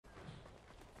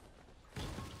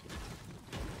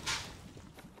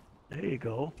There you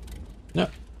go. Yeah,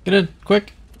 get in,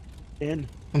 quick. In.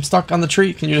 I'm stuck on the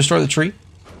tree. Can you destroy the tree?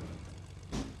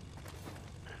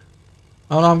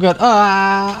 Oh no, I'm good.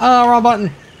 Ah, wrong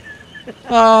button.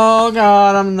 Oh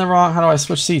god, I'm in the wrong. How do I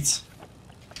switch seats?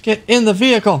 Get in the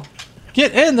vehicle.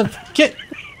 Get.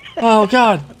 Oh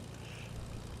god.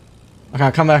 Okay,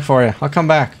 I'll come back for you. I'll come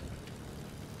back.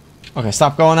 Okay,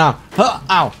 stop going out.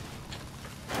 Ow.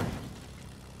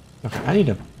 Okay, I need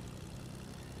to.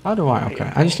 How do I?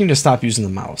 Okay, I just need to stop using the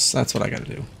mouse. That's what I gotta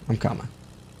do. I'm coming.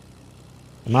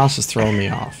 The mouse is throwing me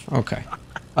off. Okay.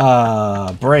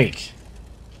 Brake.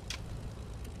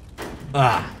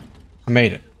 Ah, I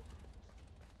made it.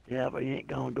 Yeah, but you ain't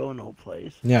gonna go no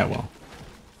place. Yeah, well.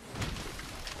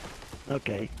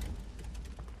 Okay.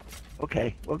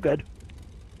 Okay, we're good.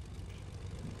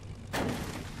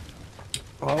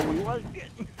 Oh, we was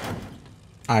getting.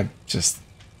 I just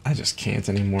can't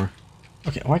anymore.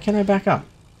 Okay, why can't I back up?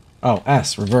 Oh,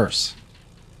 S, reverse.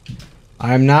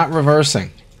 I am not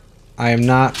reversing. I am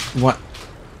not. What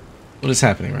is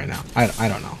happening right now? I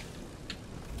don't know.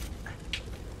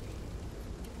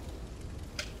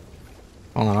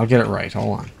 Hold on, I'll get it right.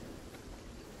 Hold on.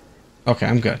 Okay,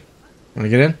 I'm good. Want to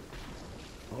get in?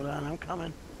 Hold on, I'm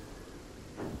coming.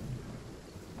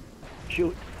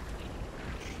 Shoot.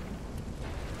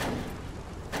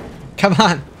 Come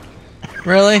on.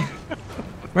 Really?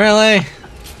 Really?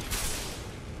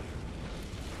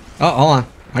 Oh, hold on.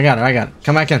 I got it.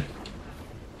 Come back in.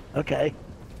 Okay.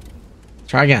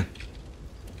 Try again.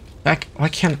 Back. Why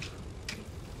can't...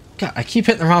 God, I keep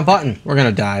hitting the wrong button. We're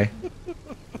gonna die.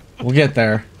 We'll get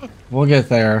there. We'll get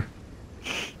there.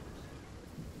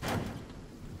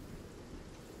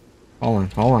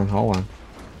 Hold on.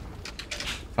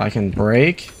 If I can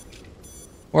brake.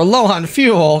 We're low on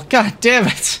fuel. God damn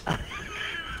it.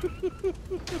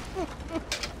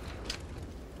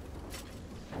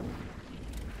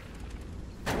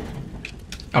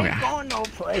 Okay. Ain't going no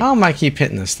place. How am I keep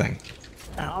hitting this thing?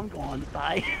 Now I'm going to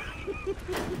die.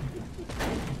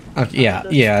 Okay,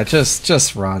 yeah,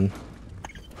 just run.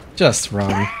 Just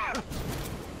run.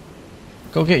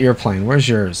 Go get your plane. Where's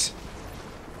yours?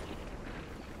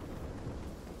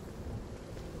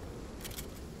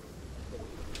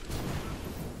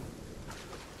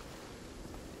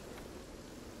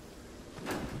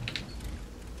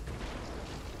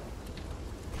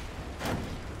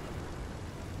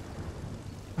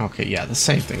 Okay, yeah, the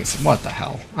same thing. What the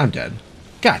hell? I'm dead.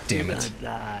 God damn You're it. gonna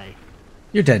die.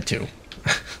 You're dead too.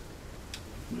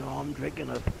 No, I'm drinking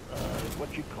a,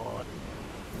 what you call it?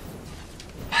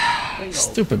 Bingo.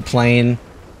 Stupid plane.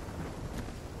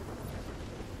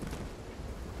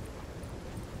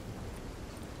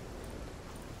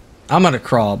 I'm gonna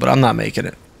crawl, but I'm not making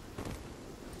it.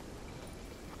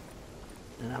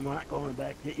 And I'm not going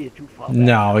back to get you too far back.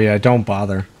 No, yeah, don't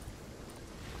bother.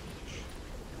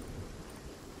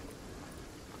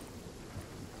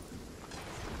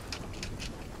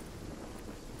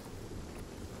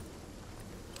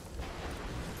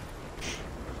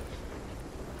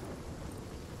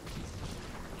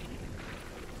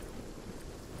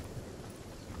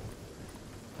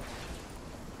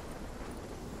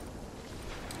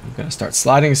 I'm gonna start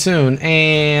sliding soon,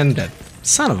 and dead.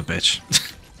 Son of a bitch.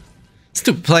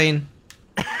 Stupid plane.